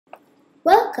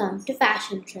Welcome to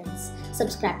Fashion Trends.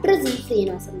 Subscribe to receive free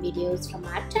and awesome videos from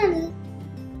our channel.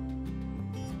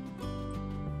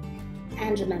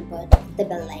 And remember to hit the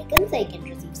bell icon so you can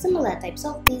receive similar types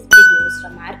of these videos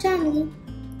from our channel.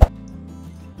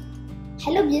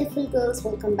 Hello beautiful girls,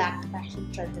 welcome back to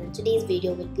Fashion Trends. In today's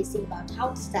video we'll be seeing about how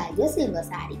to style your silver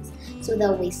sarees. So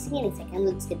without wasting any second,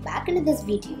 let's get back into this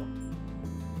video.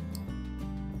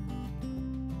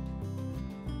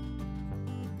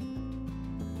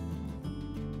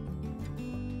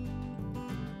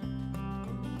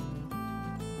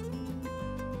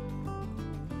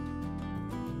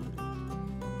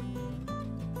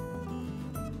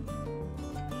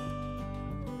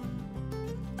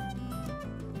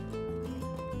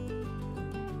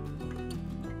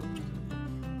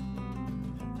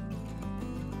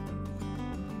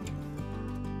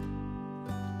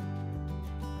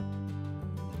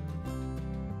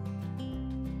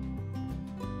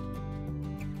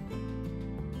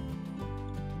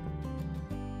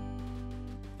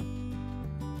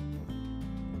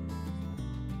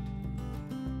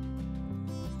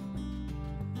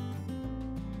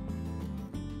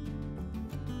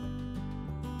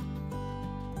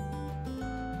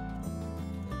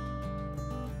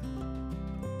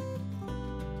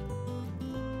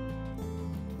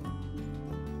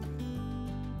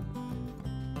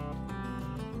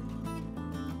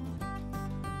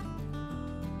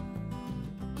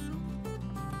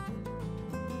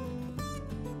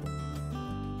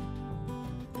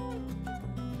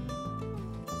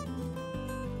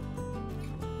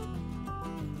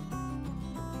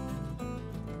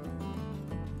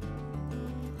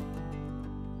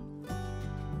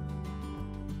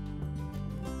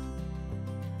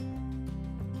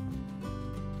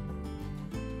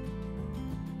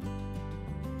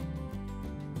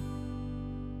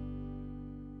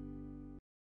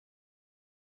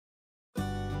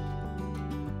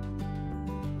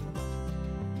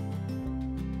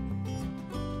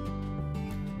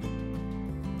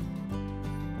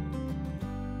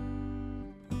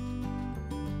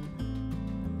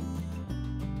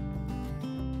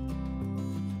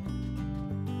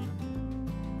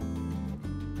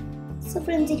 So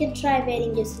friends, you can try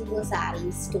wearing your silver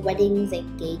sarees to weddings,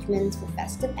 engagements, for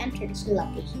festive and traditional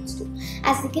occasions too,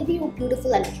 as they give you a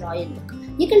beautiful and royal look.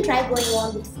 You can try going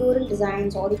on with floral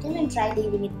designs, or you can even try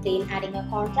leaving it plain, adding a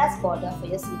contrast border for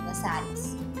your silver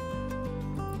sarees.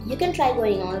 You can try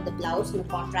going on with the blouse in a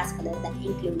contrast color that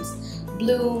includes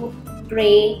blue,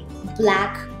 grey,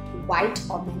 black, white,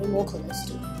 or many more colors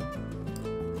too.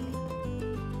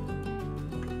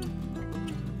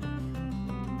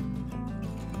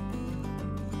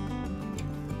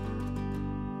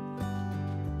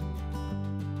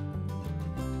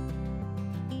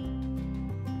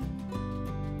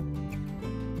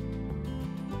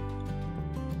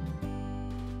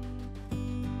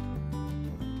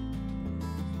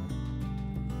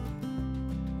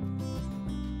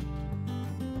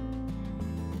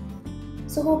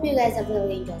 So hope you guys have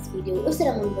really enjoyed this video. Also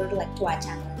remember to like to our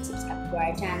channel and subscribe to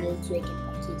our channel so you can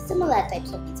purchase similar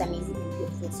types of these amazing and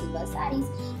beautiful silver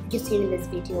sarees just seen in this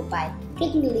video by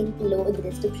clicking the link below in the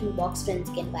description box. Friends,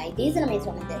 you can buy these and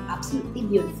amazing and they're absolutely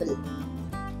beautiful.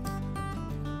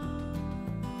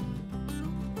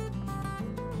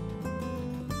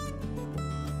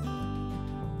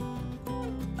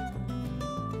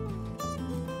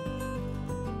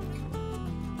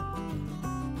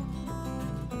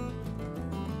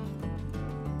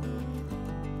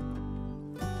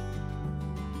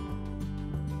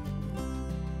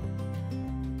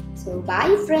 So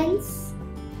bye friends.